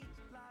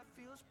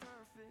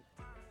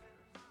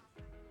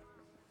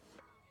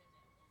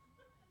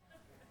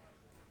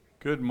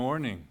Good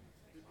morning.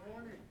 Good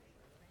morning.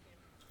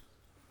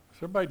 What's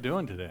everybody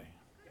doing today?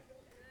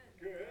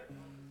 Good.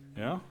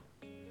 Yeah?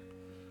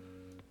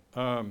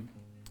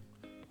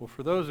 Well,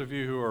 for those of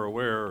you who are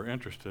aware or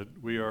interested,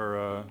 we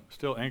are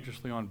still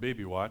anxiously on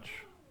baby watch.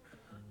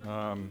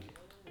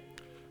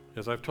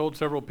 As I've told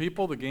several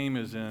people, the game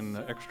is in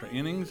extra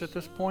innings at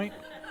this point.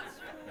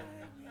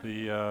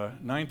 The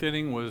ninth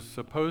inning was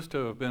supposed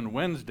to have been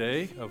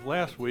Wednesday of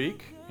last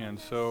week, and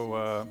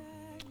so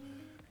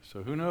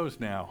who knows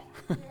now?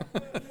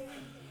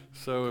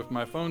 So if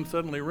my phone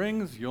suddenly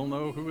rings, you'll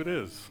know who it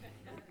is.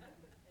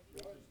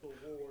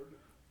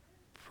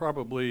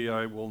 Probably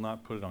I will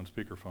not put it on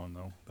speakerphone,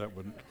 though. That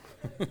wouldn't.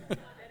 That didn't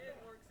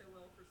work so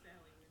well for Sally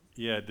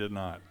Wednesday. Yeah, it did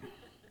not.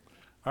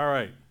 All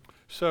right.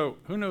 So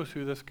who knows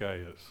who this guy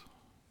is?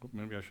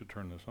 Maybe I should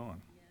turn this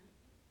on.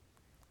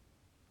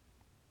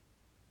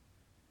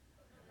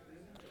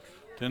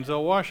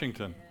 Denzel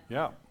Washington.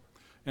 Yeah.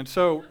 And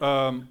so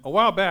a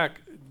while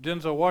back,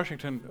 Denzel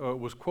Washington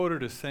was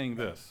quoted as saying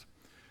this.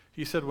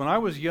 He said, "When I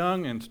was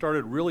young and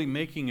started really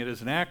making it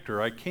as an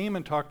actor, I came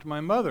and talked to my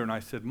mother and I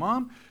said,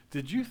 'Mom,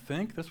 did you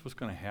think this was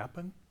going to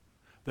happen?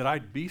 That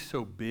I'd be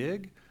so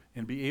big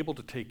and be able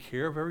to take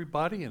care of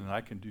everybody and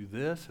I can do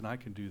this and I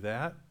can do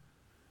that?'"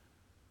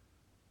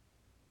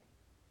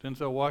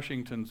 Denzel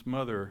Washington's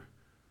mother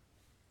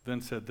then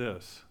said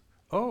this,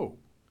 "Oh,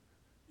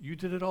 you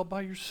did it all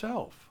by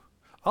yourself.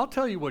 I'll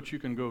tell you what you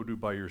can go do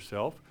by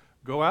yourself.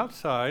 Go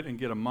outside and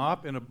get a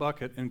mop and a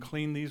bucket and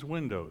clean these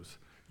windows.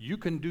 You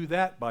can do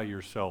that by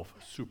yourself,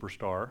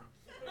 superstar."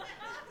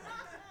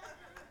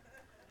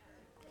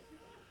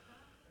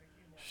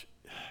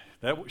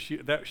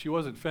 She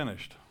wasn't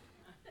finished.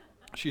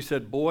 She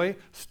said, "Boy,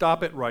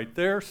 stop it right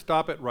there,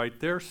 stop it right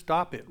there,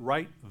 stop it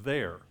right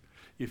there.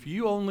 If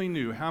you only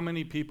knew how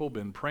many people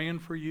been praying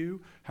for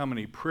you, how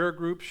many prayer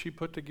groups she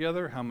put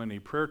together, how many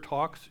prayer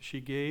talks she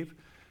gave,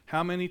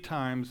 how many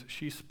times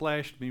she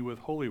splashed me with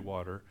holy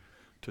water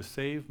to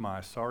save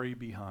my sorry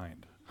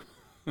behind."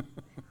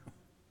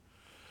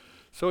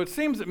 So it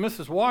seems that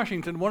Mrs.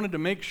 Washington wanted to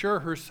make sure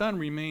her son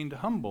remained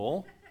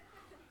humble,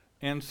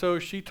 and so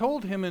she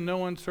told him in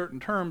no uncertain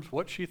terms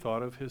what she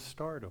thought of his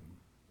stardom.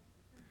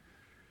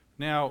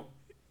 Now,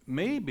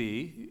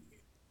 maybe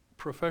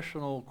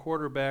professional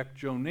quarterback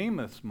Joe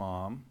Namath's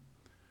mom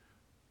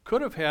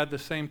could have had the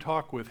same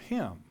talk with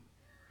him,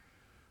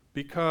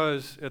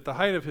 because at the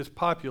height of his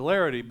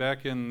popularity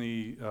back in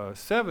the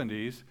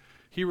 70s,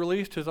 he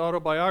released his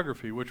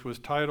autobiography, which was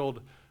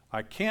titled,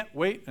 "I Can't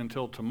Wait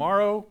Until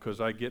Tomorrow, 'Cause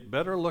I Get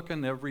Better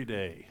Looking Every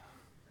Day."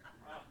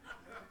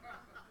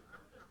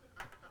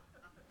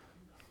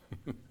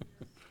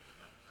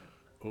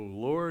 Oh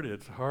Lord,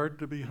 it's hard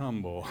to be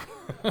humble.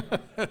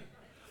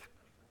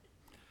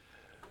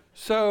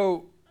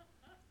 So,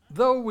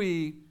 though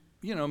we,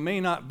 may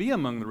not be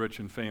among the rich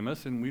and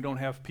famous, and we don't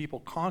have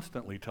people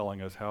constantly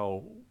telling us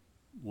how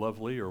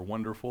lovely or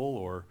wonderful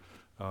or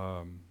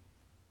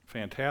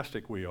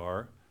fantastic we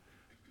are,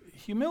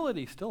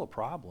 humility is still a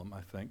problem,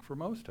 I think, for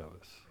most of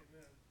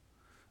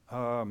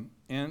us.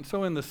 And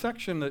so in the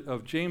section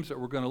of James that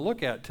we're going to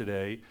look at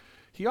today,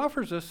 he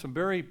offers us some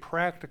very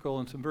practical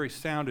and some very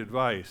sound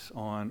advice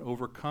on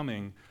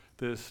overcoming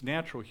this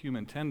natural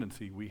human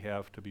tendency we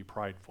have to be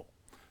prideful.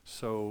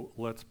 So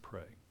let's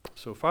pray.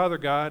 So Father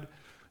God,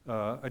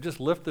 I just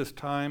lift this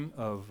time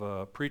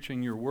of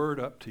preaching your word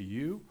up to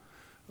you.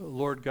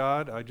 Lord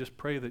God, I just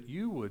pray that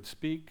you would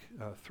speak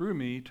through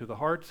me to the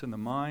hearts and the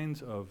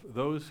minds of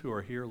those who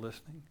are here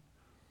listening.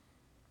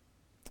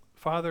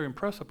 Father,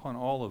 impress upon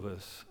all of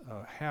us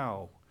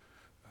how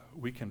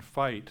we can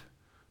fight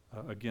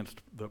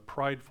against the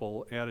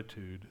prideful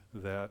attitude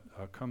that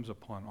comes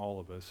upon all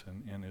of us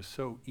and is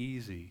so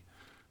easy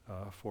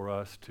for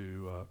us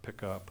to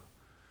pick up.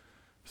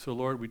 So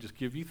Lord, we just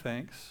give you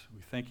thanks.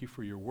 We thank you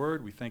for your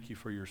word. We thank you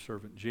for your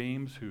servant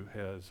James, who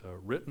has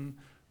written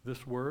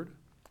this word.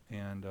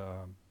 And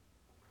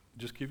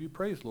just give you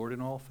praise, Lord, in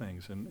all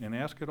things, and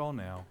ask it all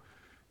now.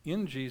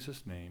 In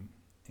Jesus' name,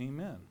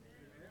 amen. Amen.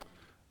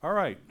 All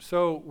right,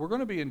 so we're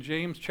going to be in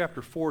James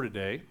chapter 4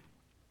 today,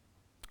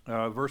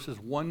 verses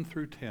 1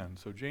 through 10.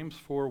 So James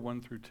 4, 1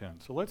 through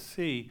 10. So let's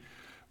see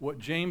what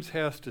James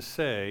has to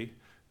say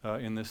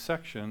in this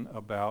section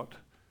about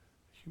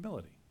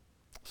humility.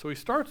 So he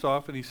starts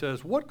off and he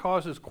says, "What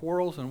causes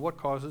quarrels and what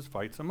causes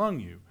fights among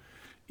you?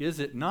 Is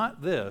it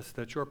not this,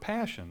 that your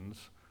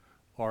passions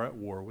are at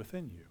war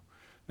within you?"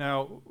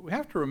 Now, we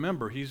have to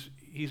remember, he's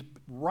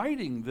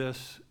writing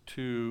this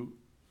to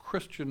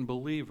Christian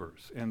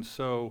believers, and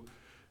so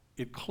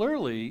it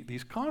clearly,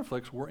 these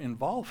conflicts were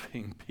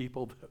involving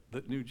people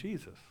that knew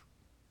Jesus,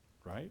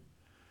 right?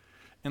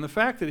 And the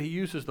fact that he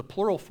uses the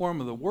plural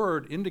form of the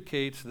word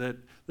indicates that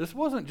this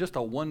wasn't just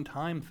a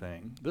one-time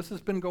thing. This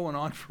has been going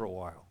on for a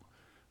while,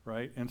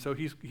 right? And so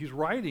he's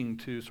writing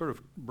to sort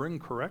of bring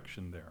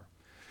correction there.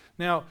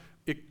 Now,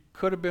 it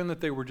could have been that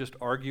they were just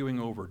arguing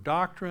over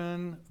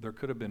doctrine. There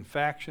could have been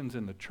factions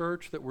in the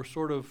church that were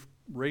sort of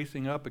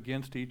racing up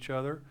against each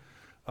other.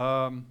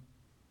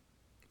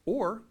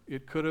 Or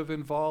it could have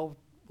involved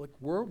like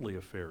worldly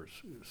affairs,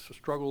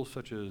 struggles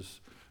such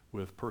as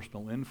with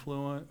personal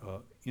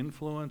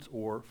influence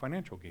or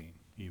financial gain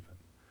even.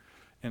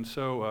 And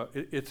so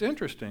it's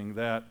interesting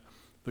that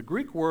the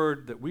Greek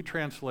word that we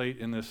translate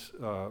in this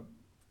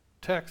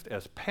text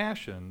as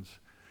passions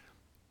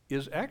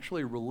is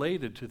actually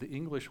related to the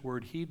English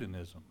word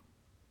hedonism.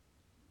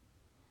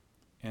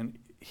 And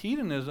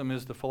hedonism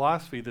is the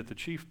philosophy that the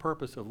chief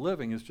purpose of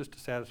living is just to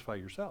satisfy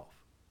yourself,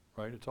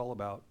 right? It's all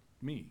about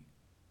me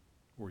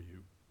or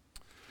you.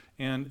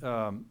 And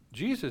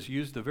Jesus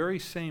used the very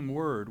same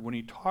word when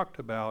he talked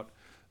about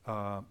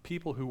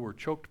people who were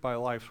choked by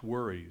life's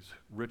worries,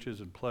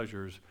 riches and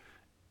pleasures,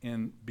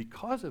 and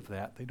because of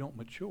that, they don't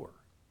mature,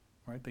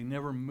 right? They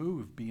never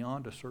move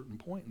beyond a certain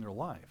point in their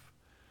life.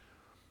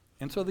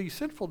 And so these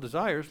sinful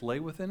desires lay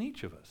within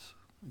each of us.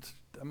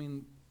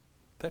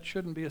 That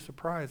shouldn't be a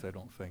surprise, I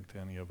don't think, to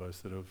any of us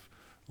that have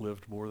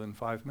lived more than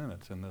 5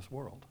 minutes in this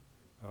world.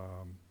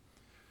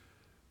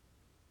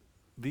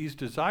 These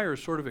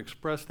desires sort of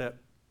express that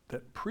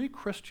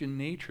pre-Christian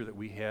nature that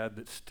we had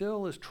that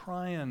still is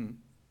trying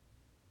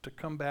to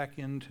come back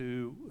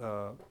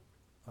into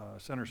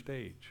center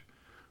stage,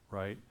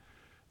 right?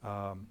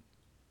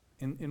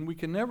 And we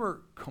can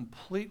never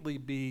completely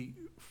be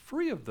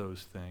free of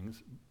those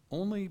things.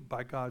 Only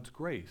by God's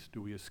grace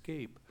do we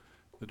escape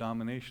the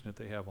domination that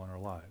they have on our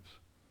lives.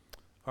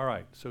 All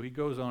right, so he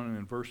goes on, and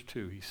in verse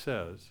 2 he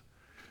says,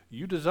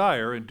 "You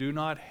desire and do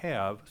not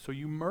have, so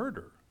you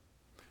murder.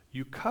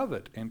 You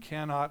covet and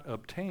cannot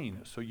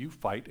obtain, so you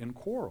fight and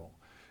quarrel.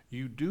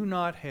 You do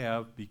not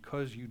have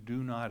because you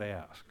do not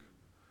ask."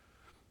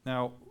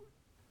 Now,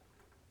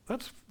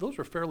 those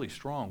are fairly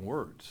strong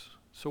words.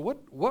 So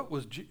what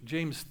was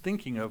James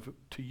thinking of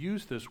to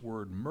use this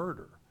word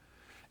murder?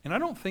 And I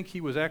don't think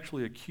he was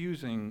actually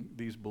accusing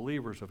these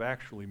believers of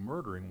actually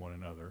murdering one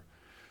another,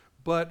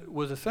 but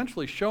was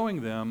essentially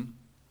showing them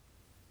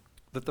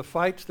that the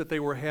fights that they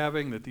were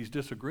having, that these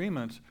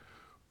disagreements,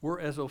 were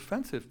as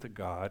offensive to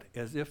God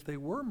as if they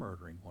were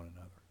murdering one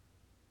another.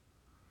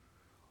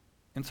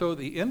 And so at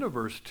the end of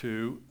verse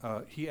 2,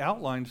 he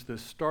outlines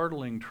this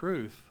startling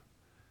truth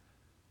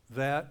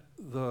that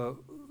the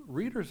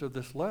readers of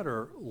this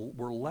letter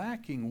were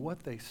lacking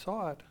what they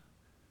sought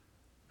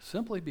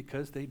simply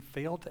because they'd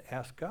failed to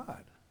ask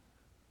God.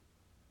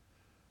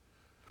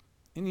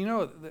 And you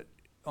know, that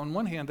on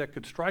one hand, that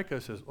could strike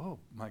us as, oh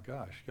my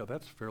gosh, yeah,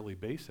 that's fairly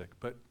basic.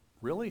 But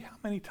really, how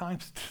many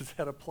times does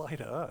that apply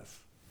to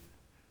us?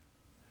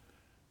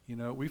 You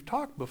know, we've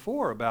talked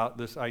before about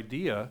this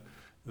idea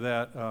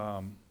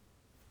that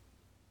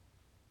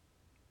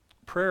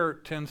prayer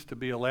tends to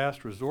be a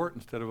last resort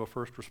instead of a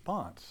first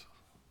response,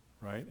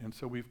 right? And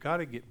so we've got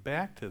to get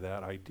back to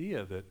that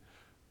idea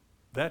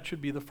that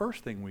should be the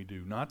first thing we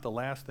do, not the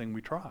last thing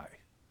we try,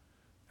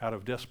 out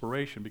of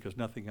desperation because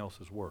nothing else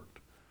has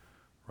worked,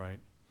 right?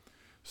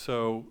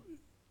 So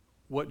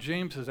what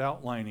James is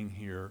outlining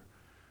here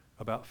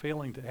about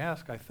failing to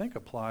ask, I think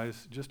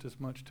applies just as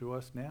much to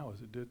us now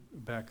as it did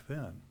back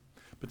then.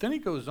 But then he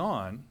goes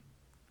on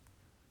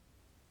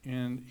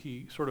and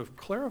he sort of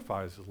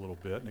clarifies a little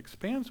bit and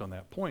expands on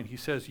that point. He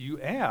says, "You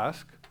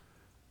ask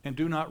and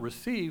do not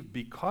receive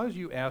because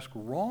you ask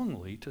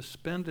wrongly to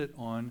spend it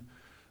on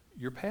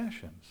your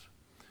passions."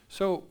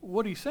 So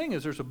what he's saying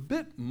is there's a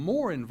bit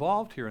more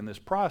involved here in this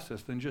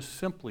process than just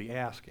simply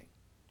asking,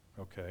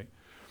 okay?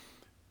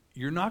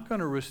 You're not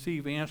going to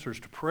receive answers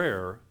to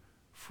prayer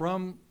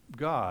from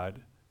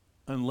God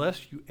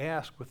unless you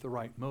ask with the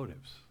right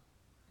motives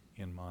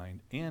in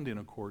mind and in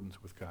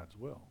accordance with God's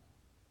will.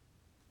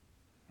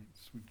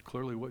 It's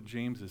clearly what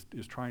James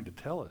is trying to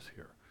tell us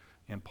here.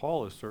 And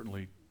Paul has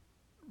certainly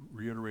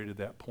reiterated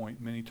that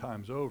point many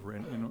times over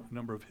in a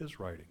number of his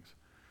writings.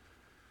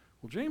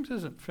 Well, James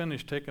isn't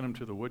finished taking them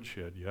to the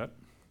woodshed yet.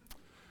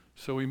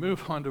 So we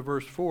move on to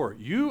verse 4.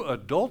 "You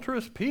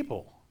adulterous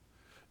people,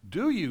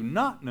 do you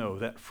not know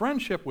that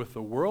friendship with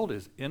the world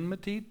is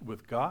enmity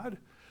with God?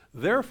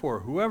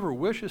 Therefore, whoever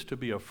wishes to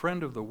be a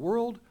friend of the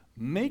world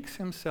makes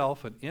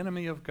himself an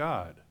enemy of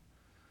God."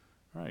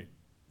 All right,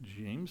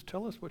 James,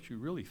 tell us what you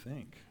really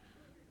think.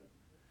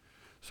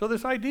 So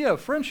this idea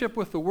of friendship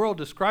with the world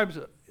describes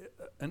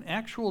an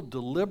actual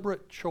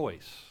deliberate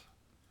choice,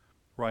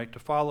 right, to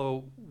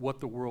follow what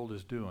the world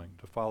is doing,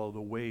 to follow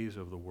the ways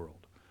of the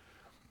world.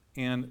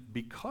 And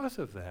because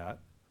of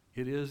that,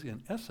 it is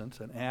in essence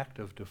an act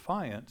of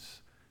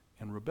defiance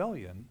and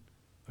rebellion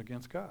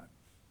against God,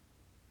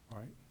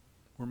 right?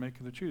 We're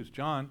making the choose.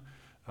 John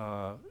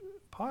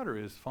Potter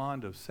is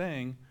fond of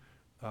saying,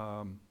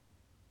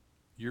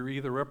 you're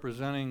either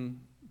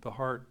representing the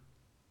heart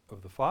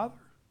of the Father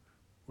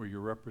or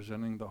you're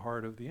representing the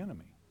heart of the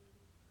enemy.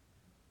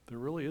 There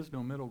really is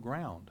no middle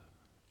ground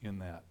in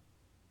that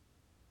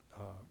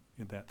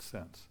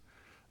sense.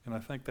 And I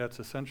think that's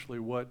essentially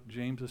what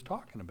James is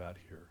talking about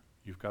here.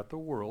 You've got the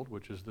world,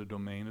 which is the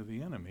domain of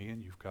the enemy,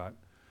 and you've got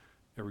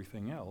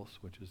everything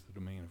else, which is the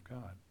domain of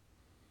God.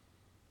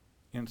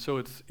 And so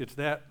it's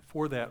that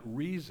for that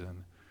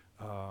reason,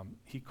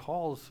 he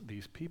calls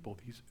these people,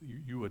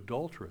 you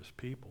adulterous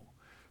people,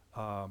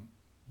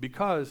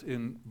 because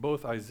in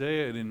both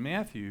Isaiah and in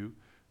Matthew,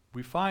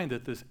 we find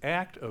that this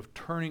act of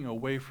turning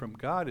away from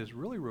God is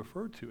really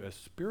referred to as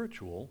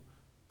spiritual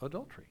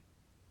adultery.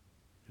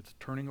 It's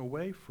turning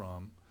away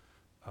from,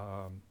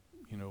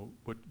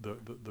 what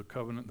the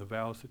covenant, the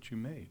vows that you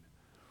made.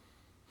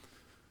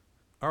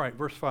 All right,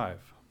 verse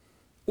 5.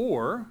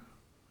 Or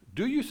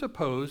do you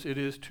suppose it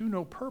is to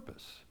no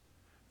purpose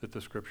that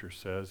the Scripture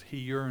says he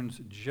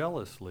yearns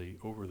jealously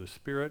over the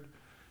Spirit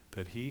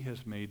that he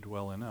has made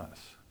dwell in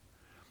us?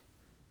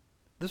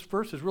 This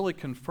verse is really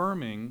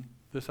confirming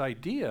this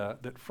idea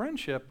that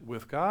friendship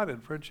with God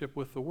and friendship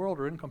with the world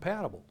are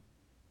incompatible,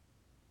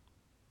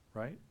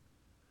 right?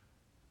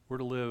 We're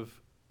to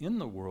live in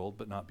the world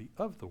but not be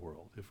of the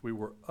world. If we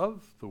were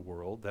of the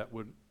world, that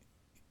would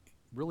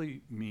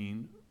really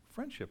mean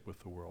friendship with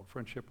the world,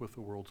 friendship with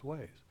the world's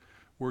ways.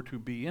 We're to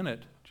be in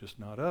it, just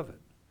not of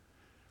it.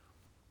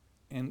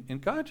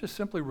 And God just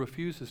simply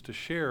refuses to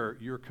share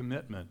your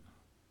commitment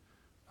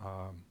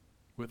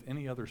with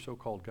any other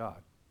so-called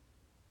God,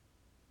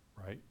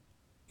 right?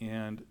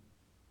 And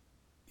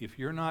if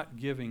you're not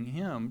giving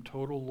him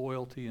total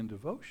loyalty and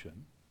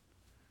devotion,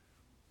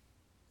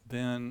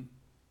 then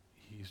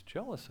he's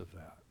jealous of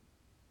that,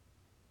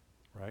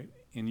 right?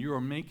 And you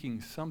are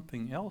making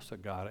something else a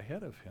God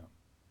ahead of him.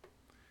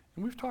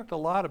 And we've talked a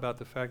lot about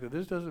the fact that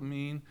this doesn't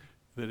mean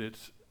that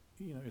it's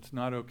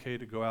not okay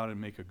to go out and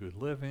make a good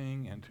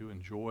living and to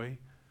enjoy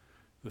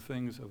the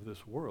things of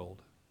this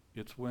world.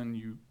 It's when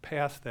you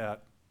pass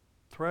that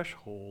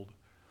threshold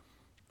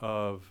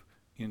of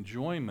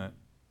enjoyment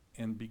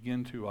and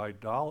begin to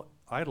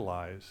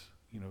idolize,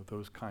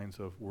 those kinds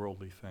of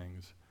worldly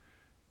things,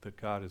 that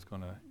God is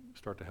going to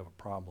start to have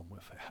a problem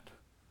with that.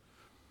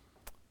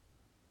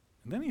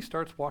 And then he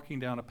starts walking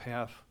down a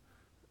path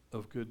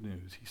of good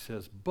news. He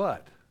says,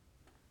 but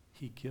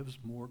he gives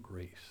more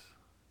grace.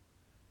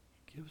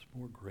 He gives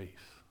more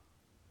grace.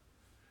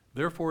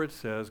 Therefore it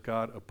says,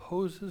 God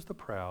opposes the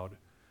proud,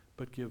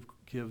 but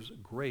gives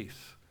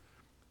grace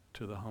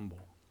to the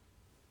humble.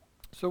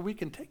 So we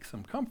can take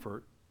some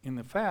comfort in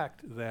the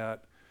fact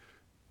that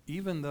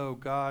even though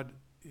God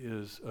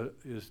is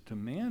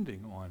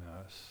demanding on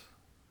us,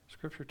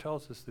 Scripture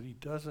tells us that he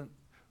doesn't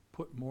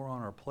put more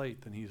on our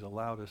plate than he's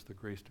allowed us the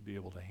grace to be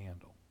able to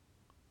handle,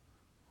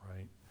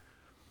 right?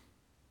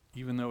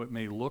 Even though it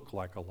may look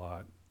like a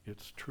lot,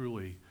 it's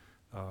truly,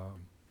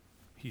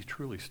 he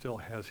truly still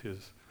has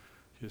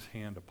his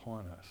hand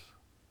upon us.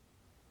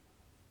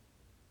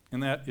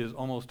 And that is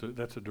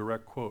that's a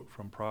direct quote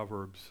from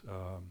Proverbs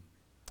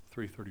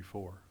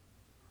 3:34.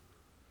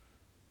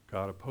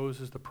 God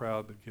opposes the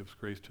proud but gives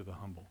grace to the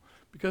humble.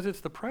 Because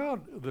it's the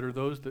proud that are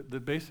those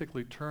that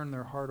basically turn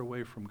their heart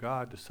away from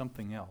God to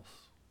something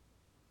else.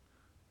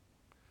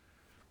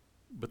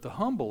 But the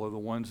humble are the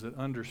ones that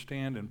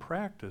understand and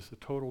practice a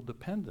total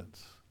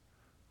dependence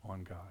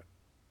on God.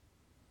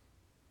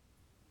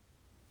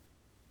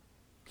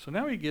 So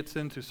now he gets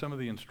into some of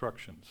the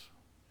instructions.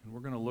 And we're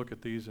going to look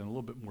at these in a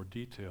little bit more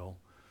detail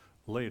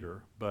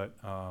later. But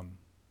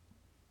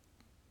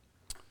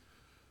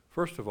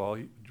first of all,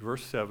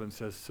 verse 7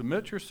 says,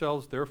 submit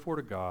yourselves therefore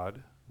to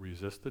God,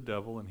 resist the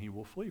devil, and he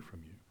will flee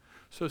from you.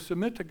 So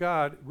submit to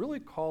God really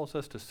calls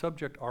us to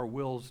subject our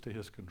wills to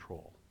his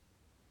control,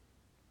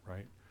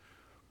 right?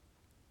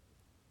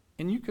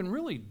 And you can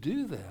really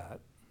do that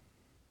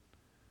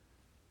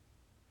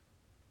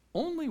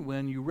only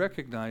when you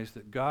recognize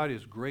that God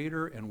is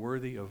greater and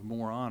worthy of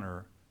more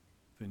honor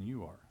than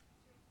you are.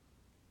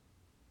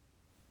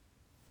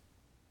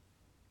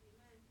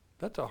 Amen.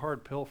 That's a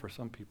hard pill for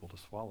some people to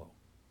swallow.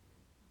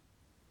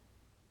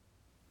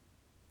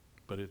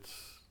 But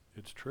it's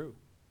true.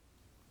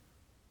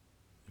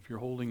 If you're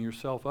holding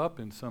yourself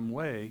up in some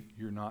way,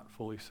 you're not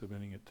fully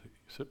submitting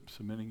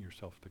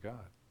yourself to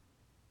God.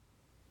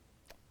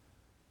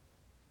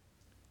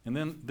 And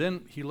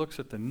then he looks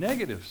at the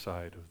negative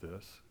side of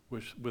this,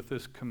 with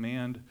this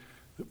command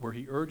where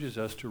he urges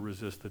us to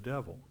resist the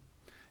devil.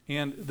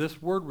 And this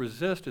word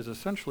resist is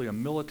essentially a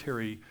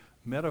military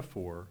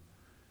metaphor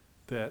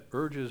that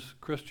urges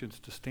Christians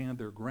to stand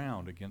their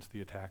ground against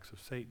the attacks of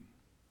Satan.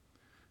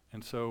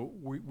 And so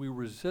we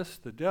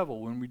resist the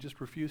devil when we just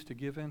refuse to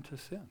give in to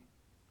sin.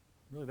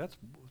 Really, that's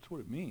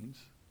what it means.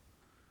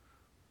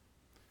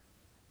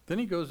 Then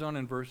he goes on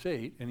in verse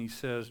 8 and he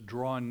says,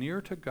 draw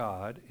near to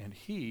God and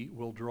he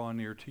will draw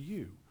near to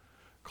you.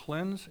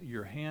 Cleanse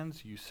your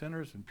hands, you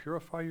sinners, and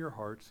purify your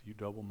hearts, you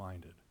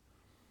double-minded.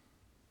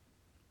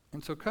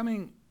 And so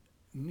coming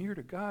near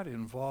to God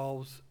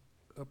involves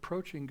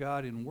approaching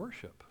God in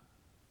worship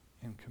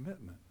and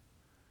commitment.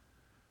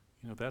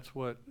 That's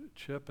what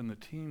Chip and the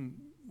team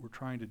were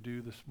trying to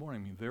do this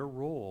morning. I mean, their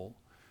role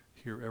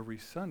here every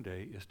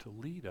Sunday is to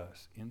lead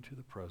us into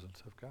the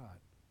presence of God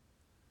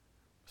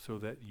so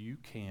that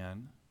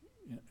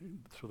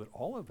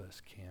all of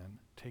us can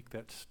take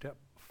that step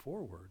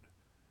forward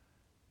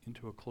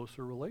into a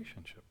closer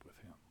relationship with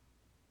him.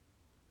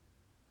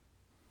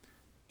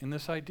 And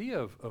this idea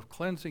of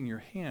cleansing your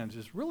hands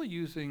is really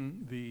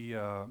using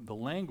the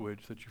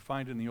language that you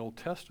find in the Old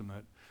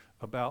Testament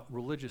about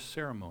religious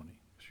ceremony.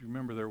 As you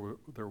remember,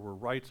 there were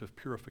rites of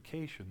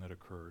purification that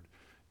occurred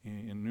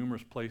in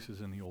numerous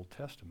places in the Old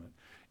Testament.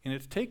 And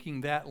it's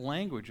taking that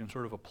language and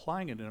sort of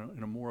applying it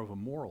in a more of a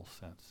moral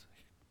sense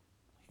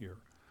here.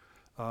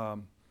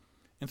 And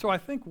so I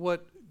think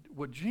what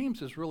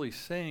James is really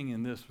saying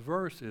in this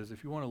verse is,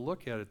 if you want to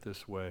look at it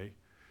this way,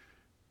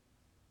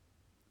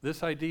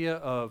 this idea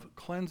of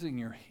cleansing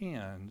your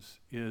hands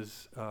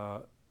is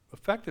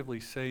effectively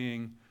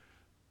saying,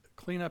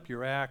 clean up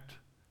your act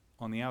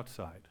on the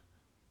outside,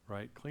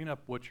 right? Clean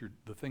up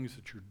the things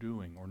that you're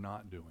doing or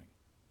not doing,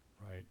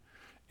 right?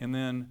 And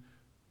then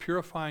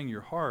purifying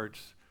your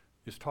hearts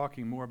is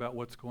talking more about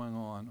what's going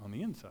on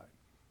the inside,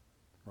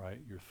 right?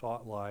 Your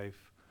thought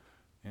life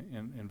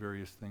and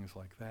various things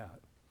like that.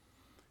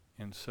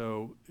 And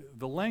so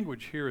the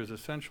language here is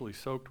essentially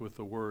soaked with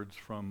the words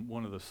from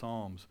one of the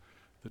Psalms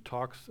that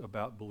talks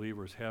about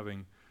believers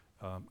having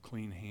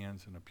clean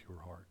hands and a pure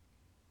heart,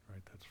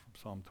 right? That's from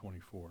Psalm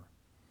 24.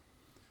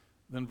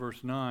 Then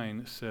verse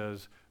 9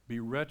 says, "Be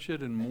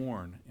wretched and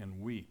mourn and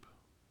weep.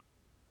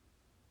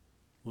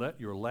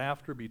 Let your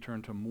laughter be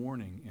turned to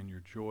mourning and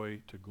your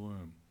joy to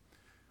gloom."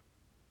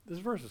 This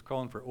verse is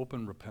calling for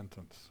open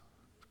repentance.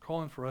 It's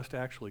calling for us to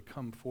actually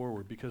come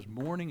forward, because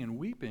mourning and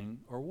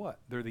weeping are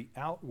what? They're the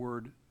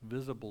outward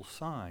visible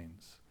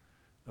signs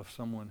of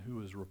someone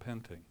who is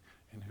repenting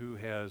and who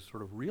has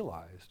sort of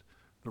realized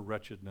the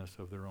wretchedness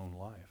of their own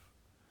life.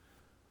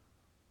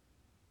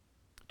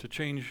 To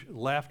change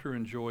laughter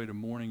and joy to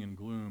mourning and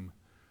gloom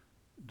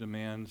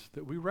demands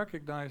that we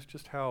recognize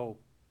just how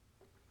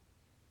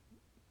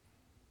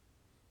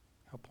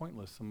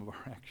pointless some of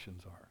our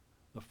actions are,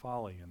 the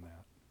folly in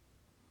that,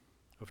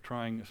 of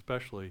trying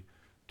especially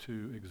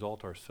to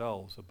exalt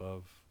ourselves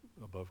above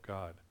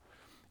God.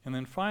 And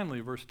then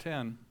finally, verse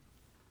 10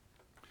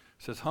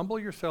 says, "Humble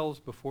yourselves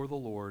before the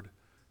Lord,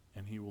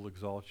 and he will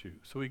exalt you."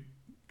 So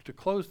to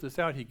close this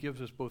out, he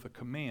gives us both a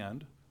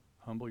command,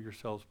 humble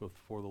yourselves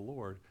before the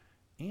Lord,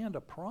 and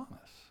a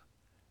promise,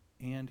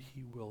 and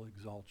he will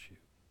exalt you.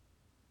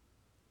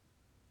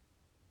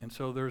 And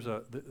so there's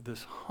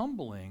this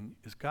humbling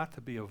has got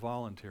to be a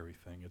voluntary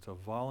thing. It's a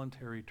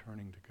voluntary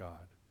turning to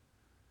God.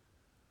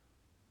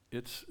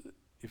 It's,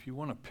 if you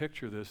want to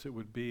picture this, it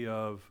would be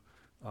of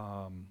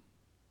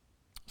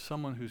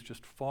someone who's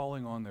just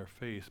falling on their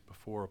face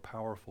before a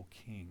powerful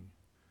king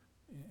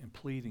and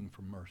pleading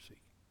for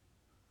mercy.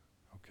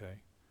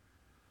 Okay?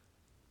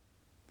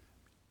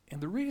 And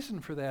the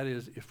reason for that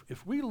is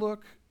if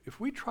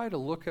we try to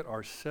look at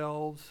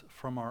ourselves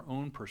from our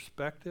own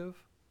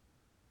perspective,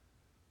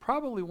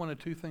 probably one of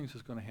two things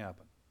is going to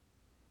happen.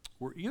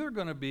 We're either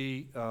going to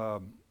be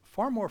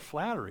far more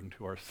flattering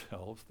to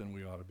ourselves than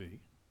we ought to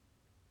be,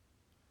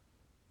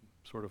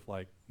 sort of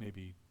like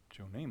maybe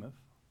Joe Namath,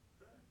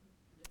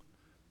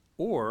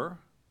 or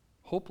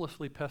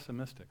hopelessly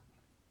pessimistic,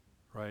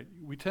 right?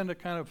 We tend to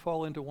kind of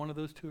fall into one of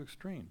those two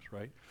extremes,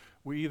 right?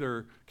 We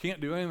either can't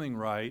do anything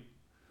right,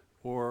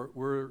 or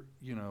we're,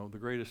 the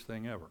greatest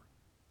thing ever.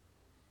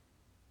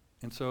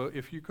 And so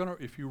if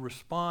you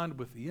respond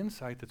with the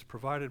insight that's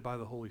provided by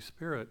the Holy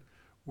Spirit,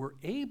 we're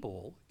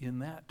able in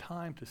that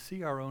time to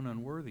see our own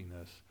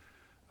unworthiness,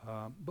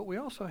 but we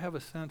also have a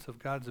sense of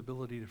God's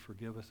ability to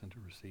forgive us and to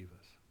receive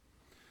us.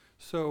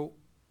 So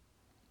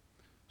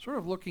sort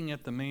of looking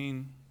at the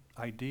main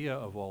idea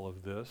of all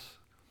of this,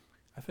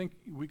 I think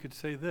we could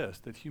say this,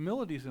 that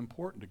humility is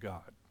important to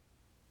God.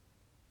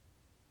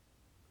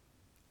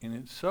 And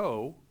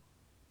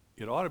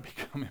it ought to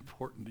become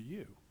important to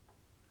you.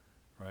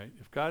 Right?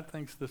 If God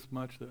thinks this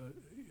much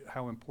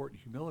how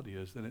important humility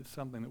is, then it's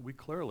something that we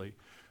clearly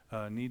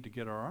need to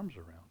get our arms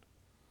around.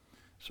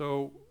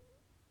 So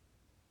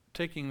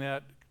taking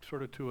that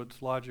sort of to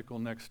its logical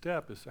next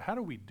step is, how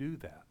do we do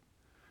that?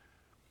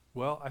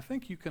 Well, I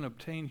think you can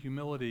obtain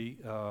humility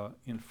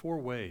in four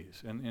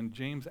ways, and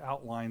James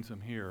outlines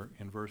them here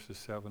in verses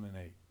 7 and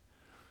 8.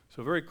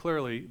 So very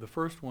clearly, the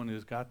first one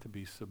is got to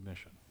be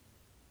submission.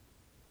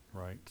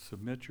 Right?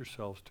 Submit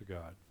yourselves to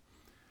God.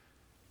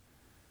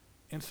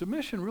 And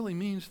submission really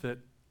means that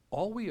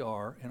all we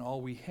are and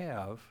all we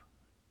have,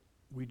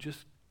 we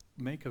just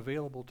make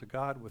available to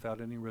God without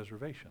any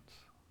reservations.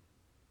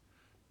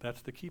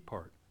 That's the key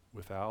part,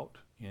 without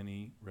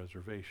any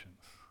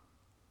reservations.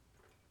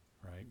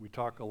 Right? We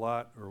talk a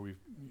lot, or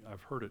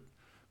I've heard it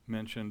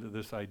mentioned,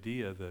 this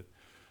idea that,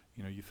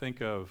 you think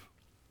of,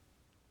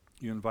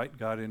 you invite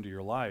God into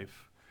your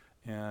life,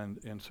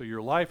 and so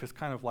your life is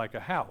kind of like a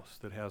house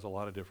that has a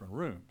lot of different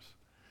rooms.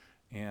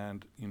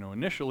 And,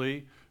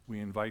 initially, we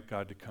invite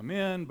God to come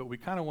in, but we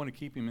kind of want to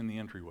keep him in the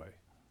entryway.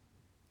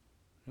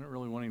 We don't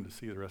really want him to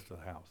see the rest of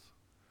the house.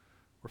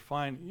 We're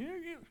fine.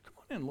 Come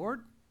on in,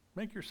 Lord.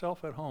 Make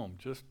yourself at home.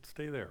 Just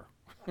stay there.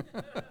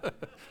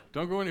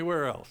 Don't go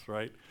anywhere else,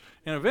 right?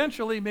 And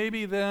eventually,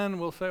 maybe then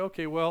we'll say,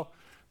 okay, well,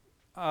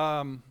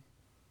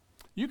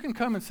 you can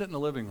come and sit in the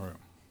living room.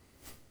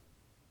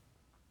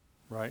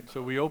 Right?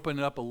 So we open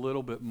it up a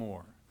little bit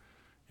more.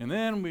 And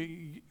then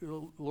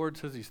the Lord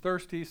says he's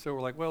thirsty, so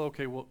we're like, well,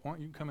 okay, well, why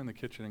don't you come in the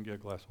kitchen and get a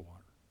glass of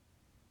water?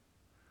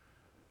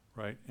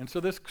 Right? And so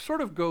this sort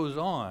of goes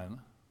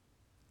on.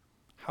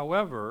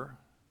 However,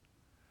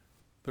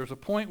 There's a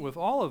point with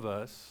all of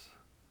us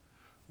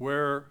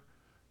where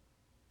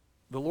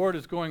the Lord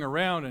is going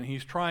around and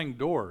he's trying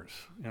doors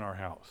in our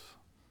house.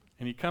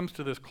 And he comes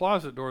to this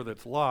closet door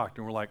that's locked,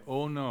 and we're like,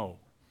 oh no,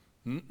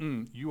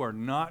 you are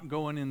not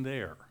going in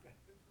there,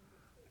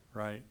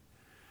 right?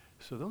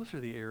 So those are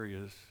the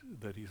areas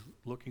that he's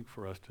looking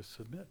for us to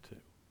submit to,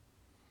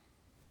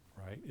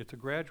 right? It's a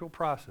gradual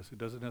process. It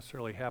doesn't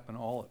necessarily happen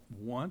all at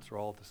once or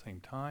all at the same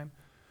time,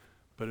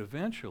 but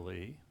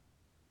eventually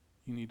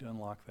you need to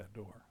unlock that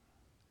door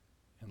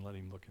and let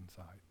him look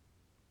inside.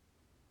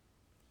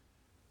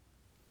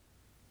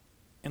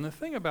 And the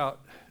thing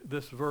about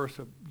this verse,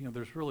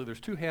 there's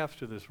two halves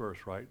to this verse,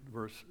 right?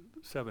 Verse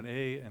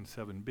 7a and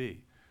 7b.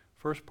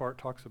 First part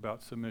talks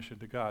about submission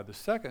to God. The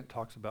second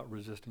talks about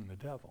resisting the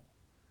devil.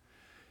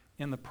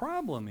 And the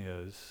problem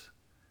is,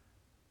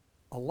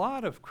 a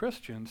lot of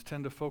Christians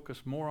tend to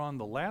focus more on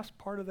the last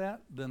part of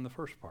that than the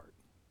first part,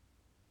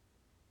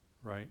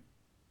 right?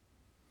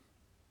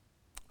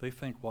 They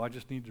think, well, I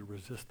just need to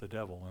resist the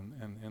devil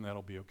and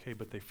that'll be okay.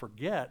 But they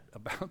forget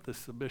about the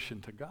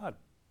submission to God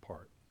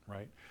part,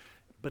 right?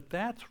 But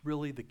that's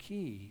really the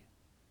key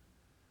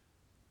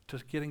to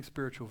getting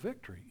spiritual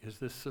victory, is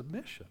this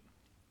submission.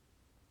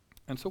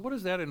 And so what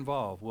does that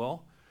involve?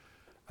 Well,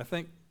 I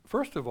think,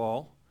 first of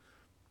all,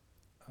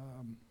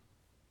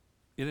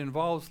 it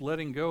involves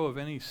letting go of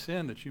any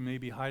sin that you may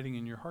be hiding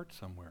in your heart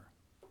somewhere.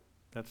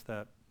 That's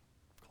that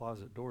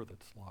closet door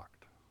that's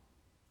locked,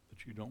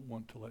 that you don't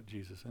want to let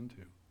Jesus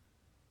into.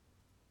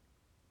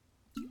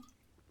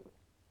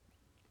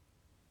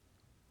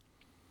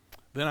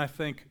 Then I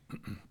think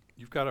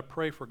you've got to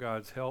pray for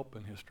God's help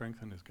and his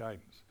strength and his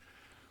guidance.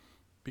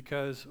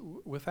 Because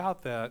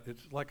without that,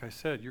 it's like I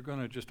said, you're going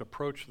to just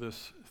approach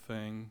this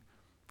thing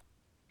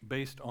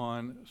based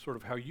on sort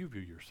of how you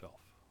view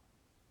yourself.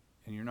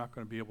 And you're not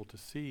going to be able to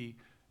see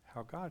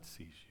how God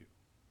sees you,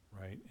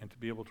 right? And to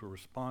be able to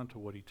respond to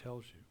what he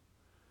tells you.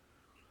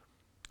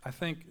 I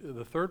think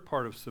the third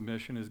part of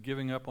submission is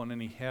giving up on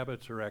any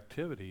habits or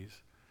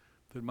activities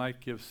that might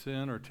give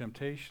sin or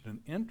temptation an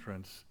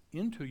entrance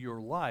into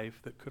your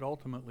life that could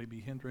ultimately be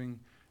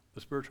hindering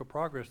the spiritual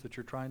progress that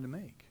you're trying to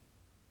make,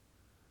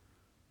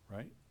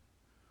 right?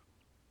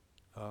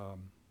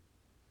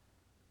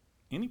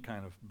 Any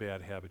kind of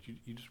bad habit,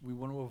 we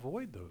want to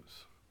avoid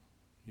those.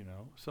 You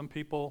know, some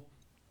people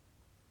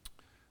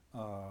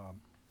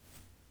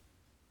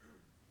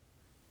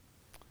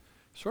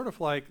sort of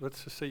like,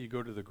 let's just say you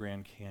go to the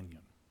Grand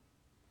Canyon.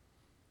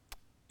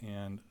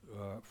 And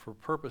for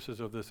purposes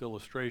of this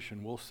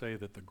illustration, we'll say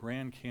that the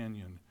Grand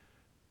Canyon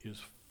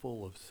is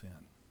full of sin.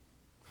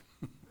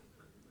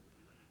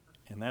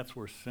 And that's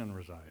where sin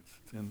resides.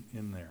 It's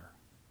in there,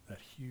 that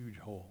huge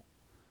hole.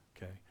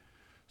 Okay.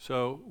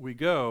 So we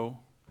go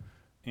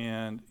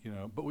and,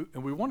 but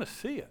we want to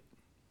see it.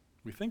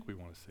 We think we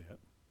want to see it.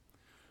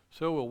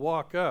 So we'll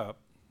walk up.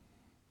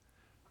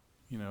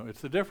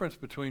 It's the difference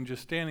between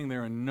just standing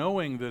there and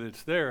knowing that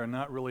it's there and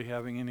not really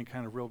having any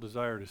kind of real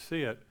desire to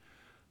see it,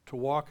 to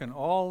walking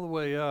all the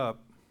way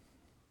up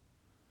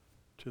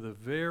to the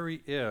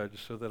very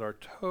edge so that our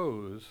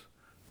toes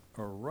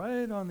are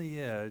right on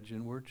the edge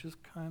and we're just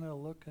kind of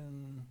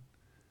looking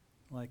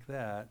like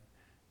that.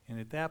 And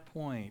at that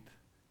point,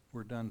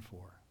 we're done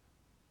for,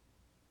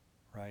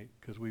 right?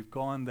 Because we've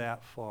gone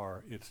that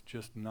far. It's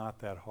just not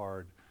that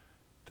hard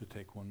to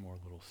take one more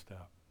little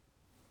step.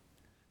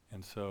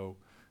 And so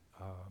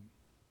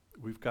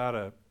we've got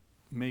to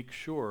make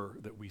sure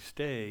that we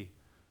stay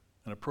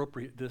an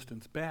appropriate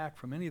distance back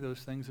from any of those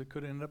things that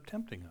could end up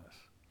tempting us.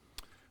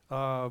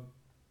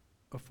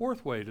 A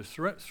fourth way, to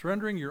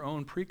surrendering your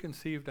own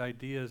preconceived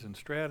ideas and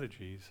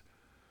strategies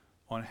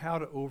on how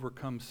to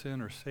overcome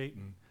sin or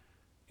Satan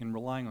in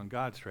relying on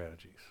God's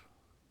strategies.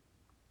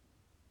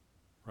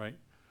 Right?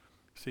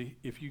 See,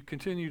 if you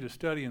continue to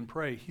study and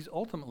pray, he's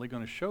ultimately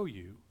going to show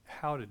you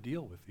how to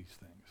deal with these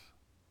things.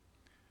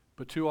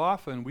 But too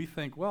often we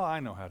think, well,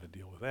 I know how to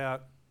deal with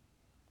that.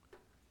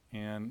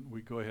 And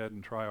we go ahead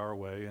and try our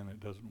way and it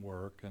doesn't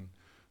work. And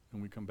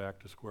we come back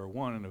to square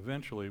one. And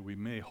eventually we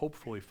may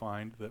hopefully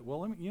find that,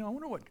 well, I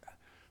wonder what,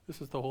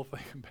 this is the whole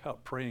thing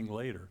about praying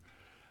later.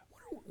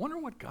 Wonder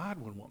what God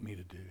would want me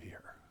to do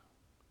here.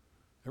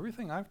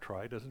 Everything I've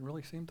tried doesn't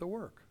really seem to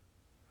work.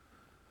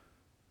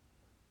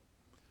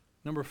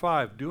 Number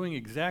 5, doing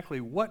exactly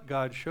what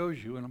God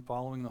shows you and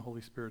following the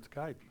Holy Spirit's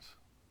guidance.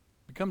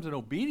 Becomes an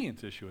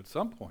obedience issue at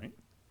some point,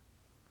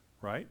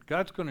 right?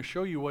 God's going to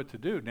show you what to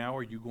do. Now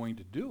are you going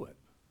to do it?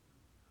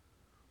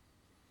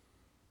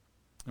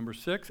 Number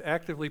 6,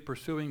 actively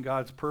pursuing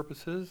God's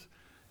purposes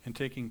and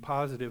taking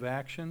positive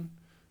action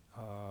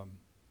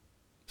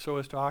so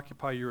as to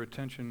occupy your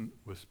attention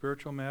with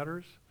spiritual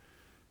matters,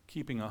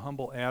 keeping a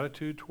humble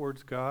attitude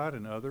towards God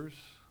and others,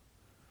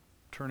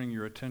 turning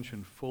your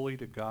attention fully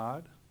to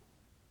God,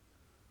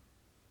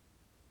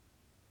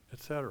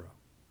 etc.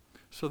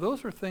 So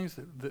those are things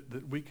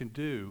that we can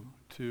do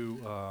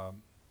to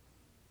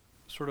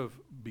sort of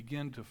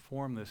begin to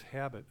form this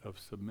habit of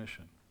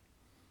submission.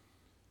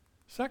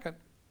 Second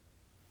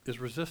is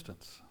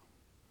resistance.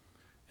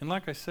 And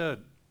like I said,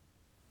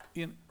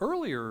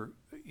 Earlier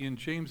in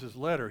James's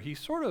letter, he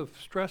sort of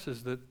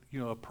stresses that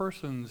a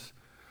person's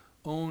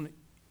own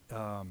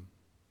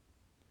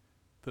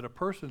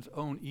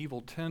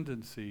evil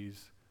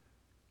tendencies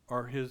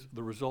are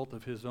the result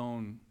of his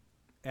own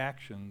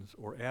actions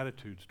or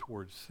attitudes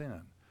towards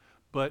sin.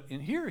 But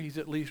in here, he's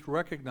at least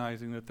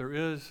recognizing that there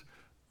is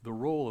the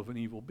role of an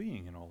evil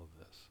being in all of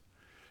this.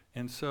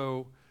 And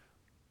so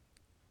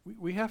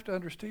we have to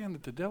understand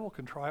that the devil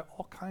can try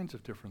all kinds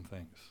of different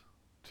things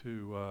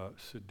to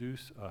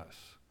seduce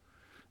us.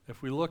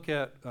 If we look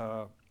at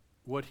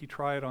what he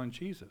tried on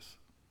Jesus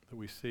that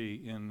we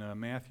see in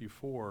Matthew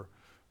 4,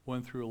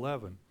 1 through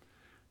 11,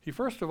 he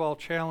first of all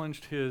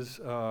challenged his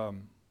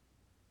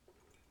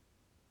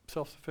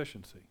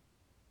self-sufficiency,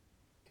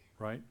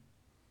 right?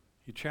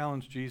 He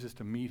challenged Jesus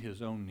to meet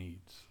his own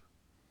needs.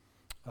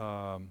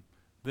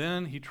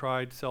 Then he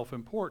tried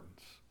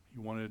self-importance. He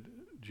wanted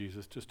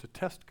Jesus just to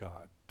test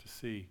God, to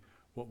see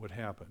what would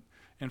happen.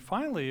 And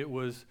finally, it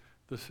was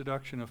the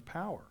seduction of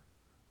power,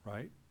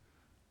 right?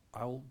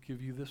 I'll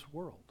give you this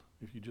world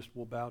if you just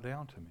will bow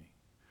down to me.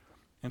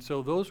 And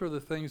so those are the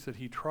things that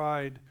he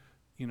tried,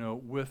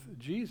 with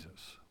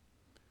Jesus.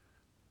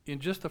 In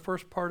just the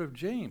first part of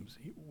James,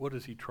 what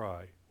does he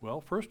try? Well,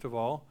 first of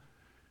all,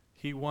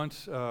 he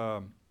tempts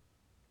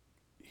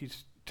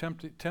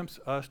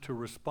us to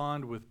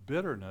respond with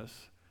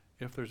bitterness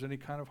if there's any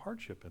kind of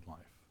hardship in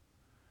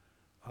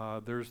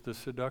life. There's the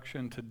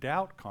seduction to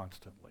doubt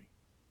constantly,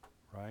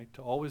 right?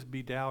 To always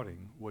be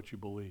doubting what you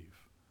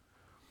believe.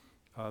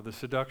 The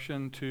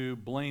seduction to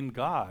blame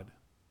God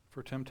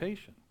for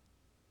temptation,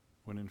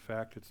 when in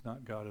fact it's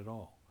not God at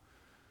all.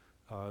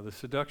 The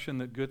seduction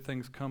that good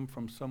things come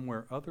from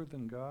somewhere other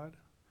than God.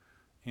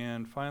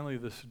 And finally,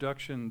 the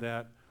seduction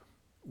that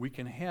we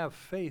can have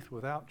faith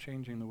without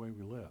changing the way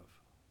we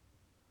live.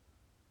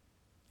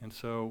 And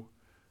so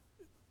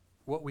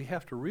what we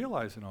have to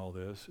realize in all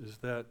this is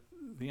that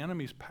the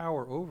enemy's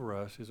power over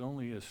us is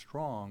only as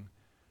strong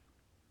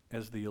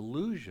as the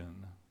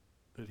illusion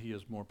that he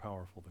is more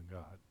powerful than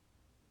God.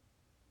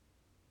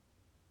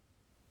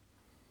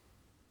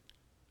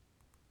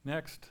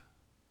 Next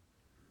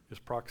is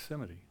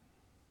proximity.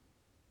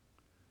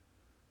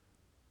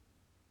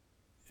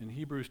 In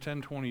Hebrews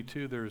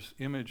 10:22, there's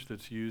image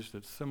that's used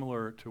that's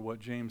similar to what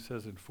James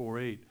says in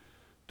 4:8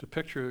 to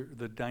picture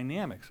the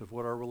dynamics of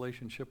what our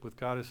relationship with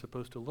God is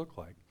supposed to look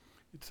like.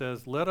 It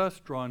says, "Let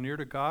us draw near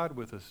to God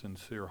with a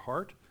sincere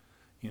heart,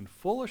 in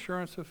full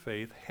assurance of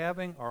faith,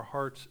 having our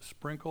hearts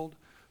sprinkled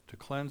to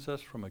cleanse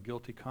us from a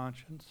guilty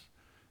conscience,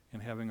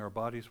 and having our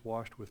bodies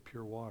washed with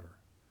pure water."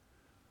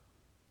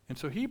 And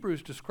so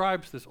Hebrews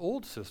describes this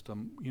old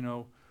system,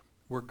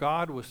 where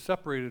God was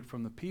separated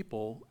from the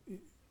people,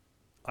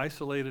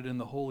 isolated in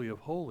the Holy of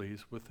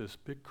Holies with this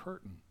big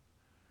curtain.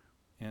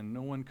 And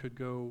no one could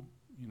go,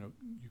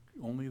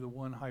 only the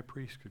one high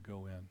priest could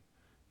go in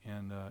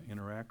and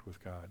interact with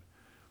God.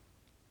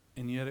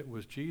 And yet it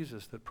was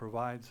Jesus that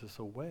provides us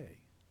a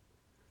way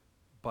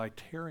by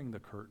tearing the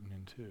curtain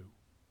in two.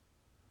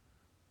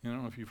 I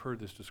don't know if you've heard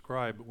this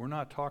described, but we're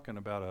not talking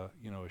about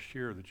a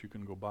shear that you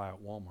can go buy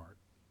at Walmart.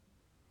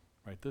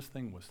 Right? This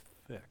thing was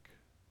thick.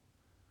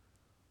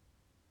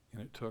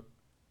 And it took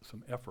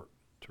some effort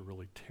to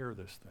really tear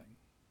this thing.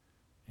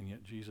 And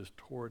yet Jesus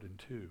tore it in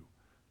two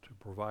to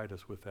provide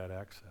us with that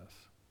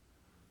access.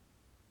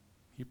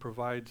 He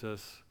provides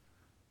us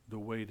the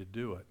way to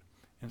do it.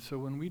 And so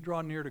when we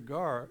draw near to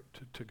God,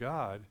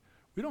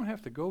 we don't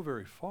have to go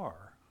very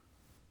far,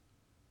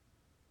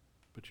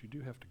 but you do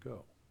have to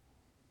go.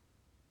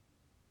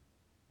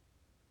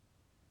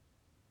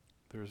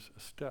 There's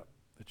a step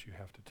that you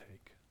have to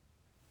take.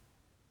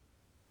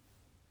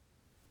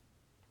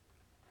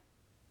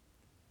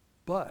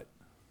 But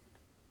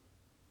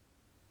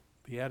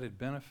the added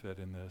benefit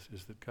in this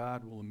is that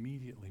God will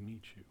immediately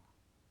meet you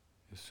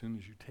as soon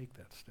as you take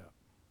that step,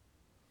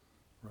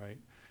 right?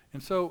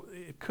 And so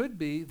it could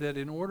be that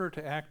in order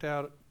to act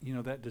out,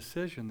 that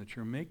decision that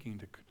you're making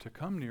to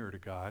come nearer to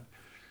God,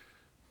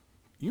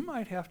 you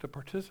might have to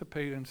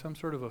participate in some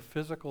sort of a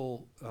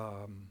physical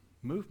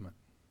movement,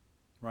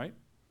 right?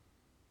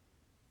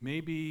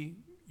 Maybe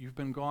you've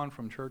been gone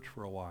from church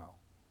for a while.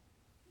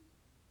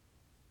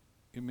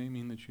 It may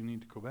mean that you need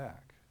to go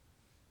back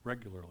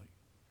regularly.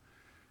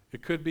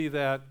 It could be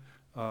that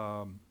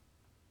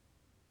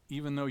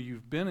even though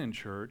you've been in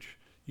church,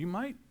 you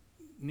might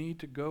need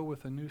to go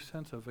with a new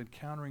sense of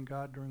encountering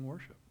God during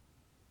worship.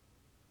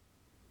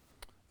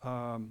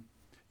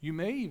 You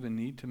may even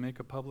need to make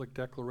a public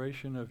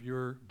declaration of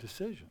your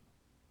decision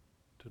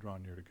to draw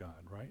near to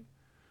God, right?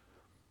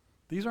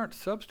 These aren't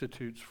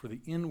substitutes for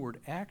the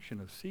inward action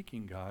of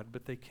seeking God,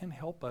 but they can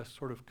help us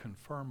sort of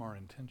confirm our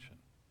intention,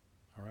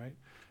 all right?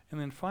 And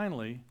then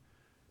finally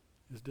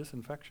is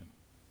disinfection,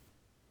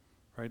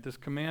 right? This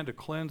command to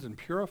cleanse and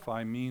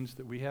purify means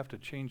that we have to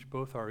change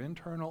both our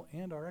internal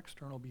and our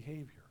external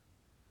behavior.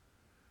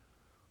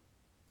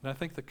 And I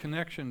think the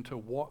connection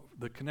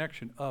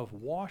of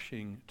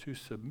washing to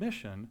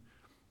submission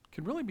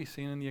can really be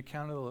seen in the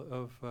account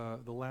of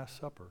the Last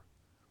Supper,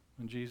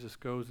 when Jesus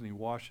goes and he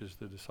washes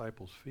the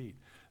disciples' feet.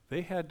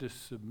 They had to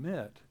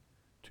submit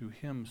to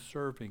him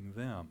serving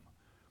them.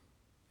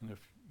 And if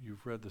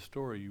you've read the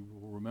story, you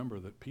will remember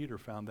that Peter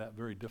found that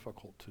very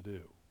difficult to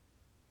do,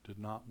 did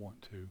not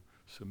want to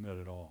submit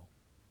at all.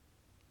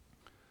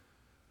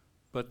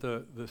 But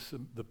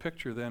the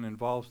picture then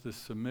involves this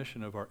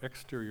submission of our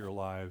exterior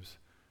lives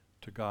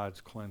to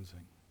God's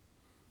cleansing.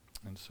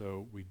 And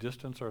so we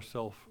distance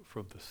ourselves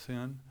from the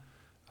sin,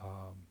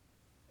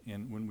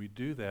 and when we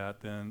do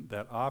that, then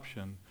that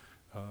option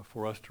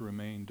for us to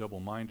remain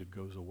double-minded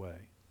goes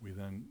away.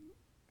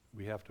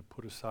 We have to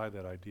put aside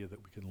that idea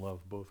that we can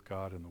love both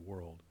God and the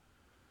world.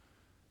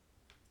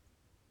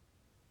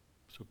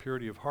 So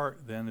purity of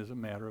heart then is a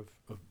matter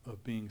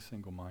of being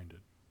single-minded.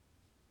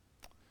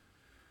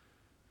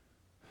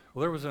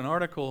 Well, there was an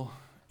article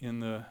in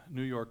the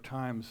New York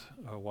Times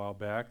a while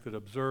back that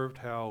observed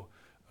how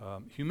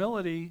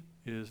humility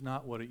is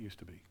not what it used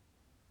to be.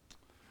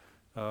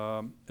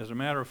 As a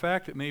matter of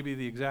fact, it may be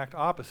the exact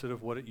opposite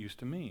of what it used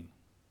to mean.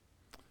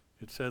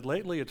 It said,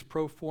 lately it's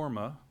pro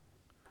forma,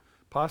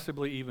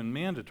 possibly even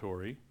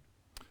mandatory,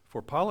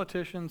 for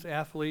politicians,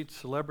 athletes,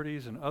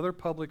 celebrities, and other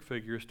public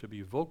figures to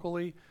be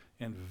vocally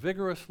and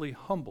vigorously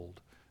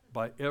humbled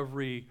by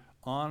every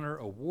honor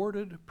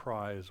awarded,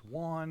 prize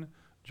won,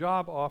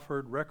 job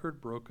offered, record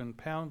broken,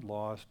 pound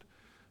lost,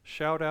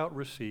 shout out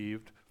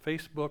received,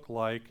 Facebook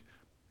like,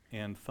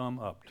 and thumb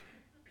upped.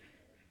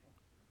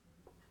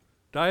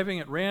 Diving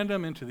at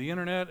random into the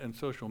internet and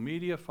social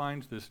media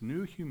finds this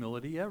new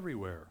humility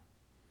everywhere.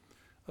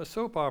 A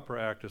soap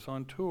opera actress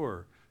on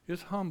tour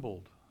is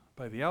humbled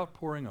by the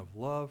outpouring of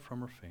love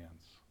from her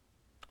fans.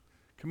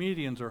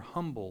 Comedians are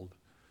humbled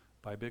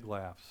by big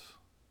laughs.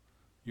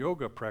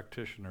 Yoga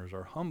practitioners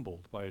are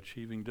humbled by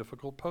achieving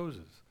difficult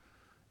poses.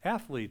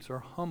 Athletes are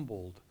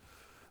humbled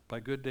by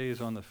good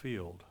days on the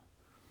field.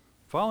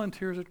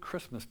 Volunteers at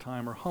Christmas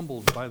time are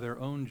humbled by their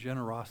own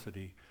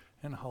generosity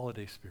and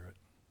holiday spirit.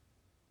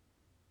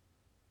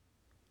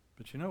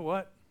 But you know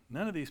what?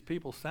 None of these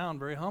people sound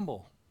very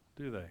humble,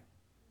 do they?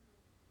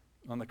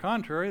 On the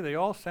contrary, they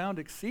all sound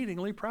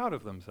exceedingly proud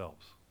of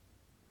themselves,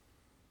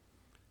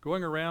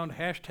 going around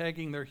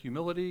hashtagging their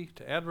humility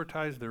to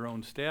advertise their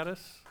own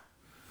status,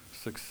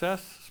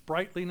 success,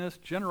 sprightliness,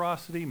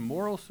 generosity,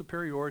 moral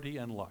superiority,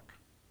 and luck.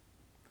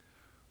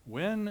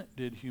 When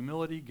did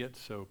humility get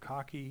so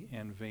cocky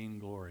and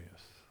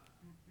vainglorious?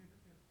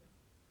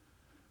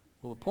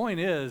 Well, the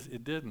point is,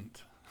 it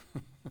didn't.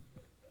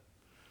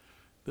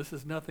 This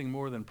is nothing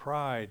more than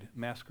pride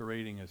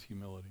masquerading as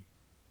humility.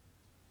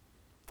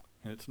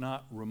 And it's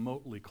not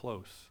remotely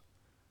close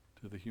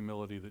to the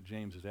humility that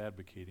James is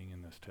advocating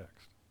in this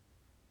text.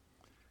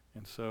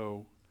 And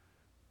so,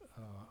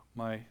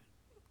 my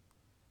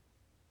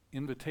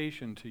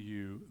invitation to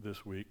you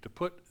this week to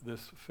put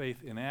this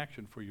faith in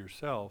action for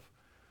yourself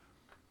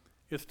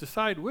is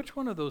decide which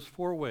one of those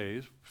four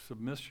ways,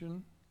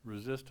 submission,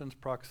 resistance,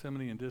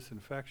 proximity, and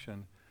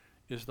disinfection,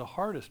 is the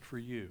hardest for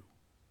you.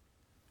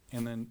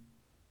 And then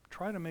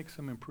try to make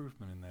some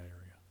improvement in that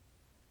area.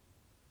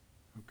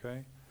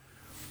 Okay?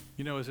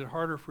 You know, is it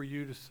harder for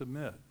you to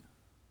submit?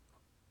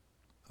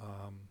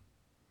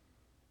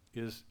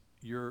 Is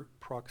your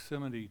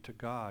proximity to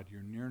God,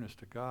 your nearness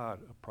to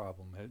God, a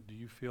problem? Do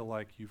you feel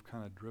like you've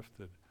kind of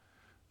drifted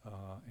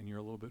and you're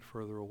a little bit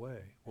further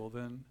away? Well,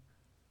 then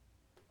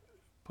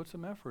put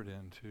some effort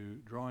into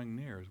drawing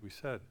near. As we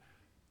said,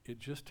 it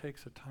just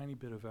takes a tiny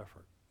bit of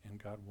effort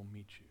and God will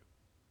meet you.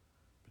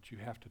 But you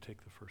have to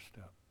take the first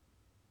step.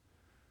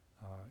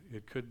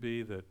 It could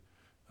be that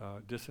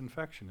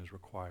disinfection is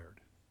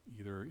required,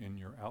 either in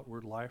your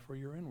outward life or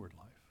your inward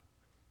life,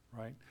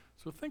 right?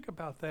 So think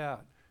about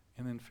that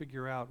and then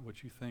figure out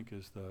what you think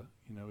is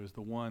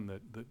the one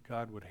that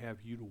God would have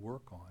you to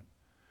work on,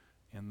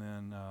 and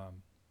then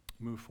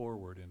move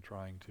forward in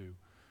trying to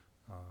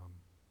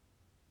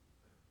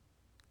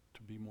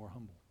be more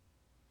humble.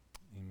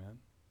 Amen.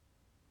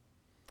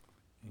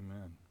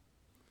 Amen.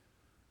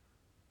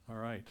 All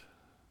right.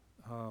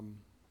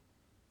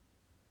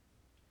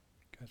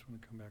 Guys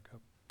want to come back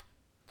up?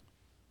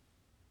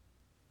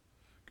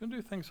 Going to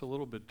do things a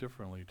little bit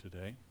differently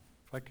today.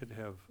 If I could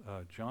have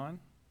John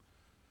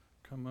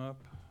come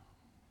up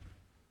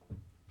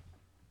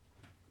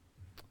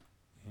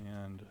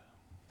and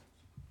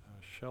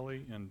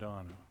Shelley and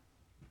Donna.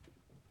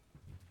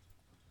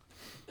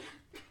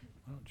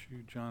 Why don't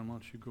you, John, why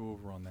don't you go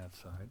over on that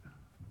side?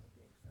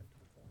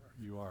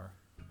 You are.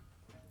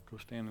 Go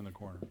stand in the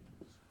corner.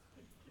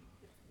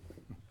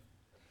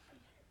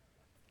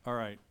 All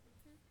right.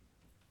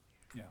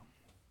 Yeah.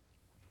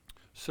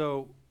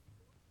 So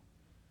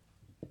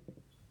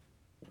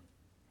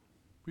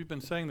we've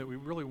been saying that we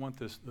really want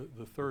this,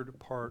 the third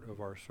part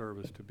of our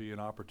service, to be an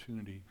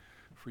opportunity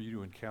for you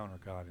to encounter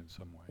God in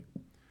some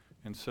way.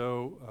 And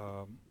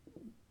so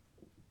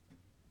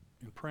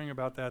in praying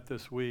about that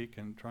this week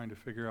and trying to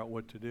figure out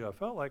what to do, I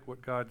felt like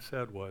what God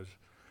said was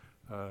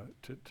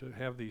to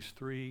have these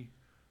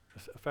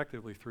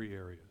effectively three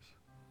areas.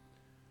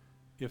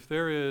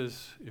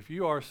 If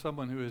you are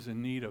someone who is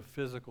in need of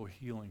physical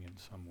healing in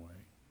some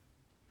way,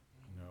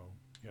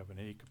 you have an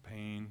ache, a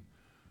pain,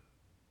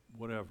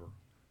 whatever,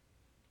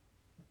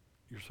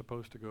 you're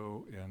supposed to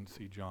go and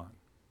see John.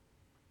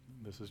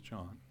 This is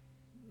John,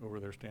 over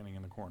there standing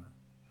in the corner.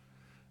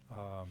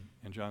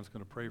 And John's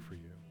going to pray for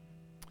you.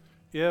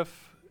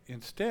 If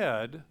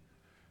instead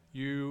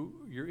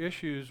your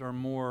issues are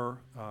more,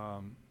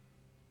 I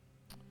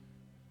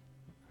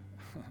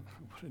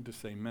wanted to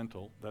say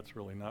mental, that's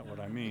really not what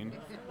I mean.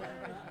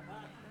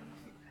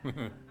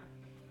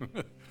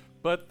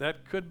 But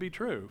that could be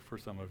true for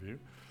some of you.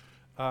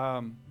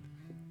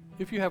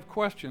 If you have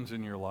questions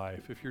in your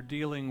life, if you're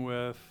dealing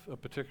with a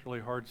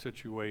particularly hard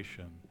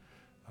situation,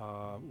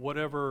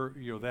 whatever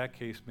that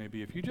case may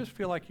be, if you just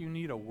feel like you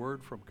need a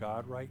word from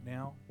God right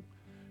now,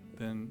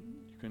 then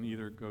you can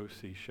either go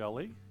see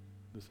Shelley.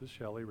 This is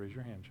Shelley. Raise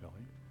your hand,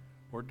 Shelley.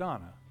 Or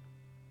Donna,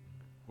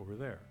 over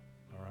there.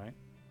 All right?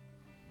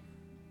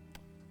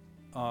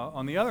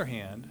 On the other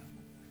hand,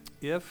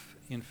 if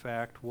in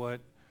fact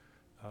what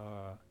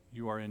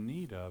you are in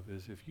need of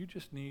is if you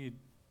just need,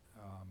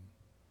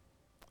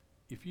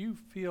 if you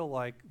feel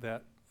like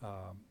that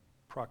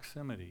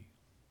proximity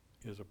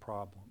is a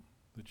problem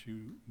that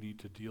you need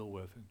to deal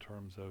with in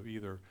terms of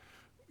either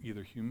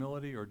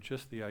humility or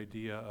just the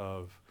idea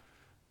of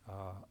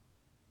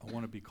I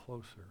want to be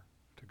closer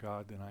to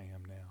God than I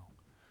am now,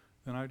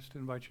 then I just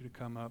invite you to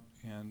come up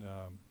and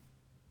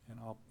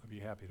I'll be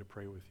happy to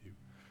pray with you.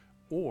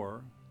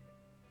 Or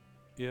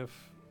if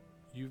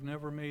you've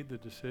never made the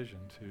decision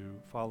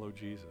to follow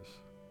Jesus,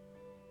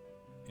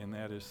 and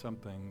that is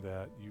something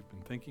that you've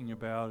been thinking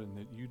about and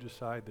that you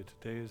decide that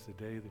today is the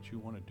day that you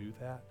want to do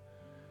that,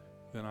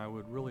 then I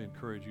would really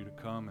encourage you to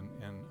come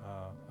and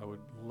I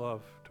would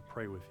love to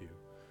pray with you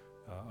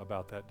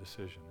about that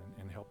decision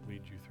and help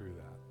lead you through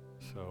that.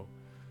 So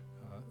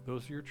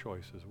those are your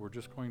choices. We're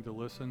just going to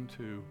listen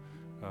to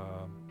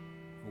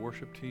the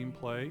worship team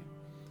play,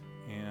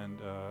 and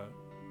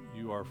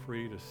you are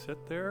free to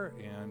sit there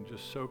and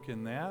just soak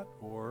in that,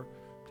 or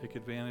take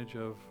advantage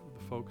of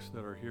the folks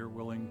that are here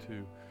willing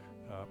to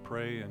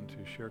pray and to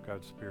share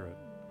God's Spirit.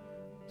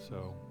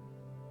 So,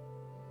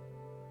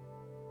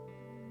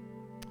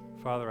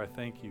 Father, I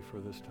thank you for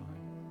this time.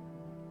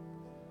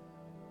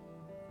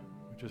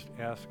 We just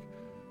ask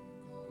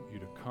you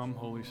to come,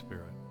 Holy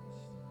Spirit.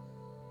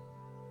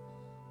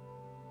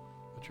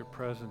 Let your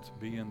presence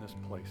be in this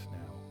place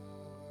now.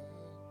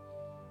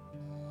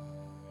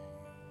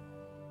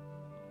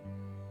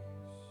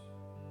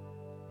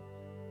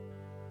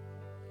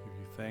 Give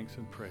you thanks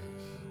and praise.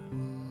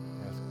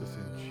 I ask this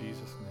in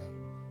Jesus' name.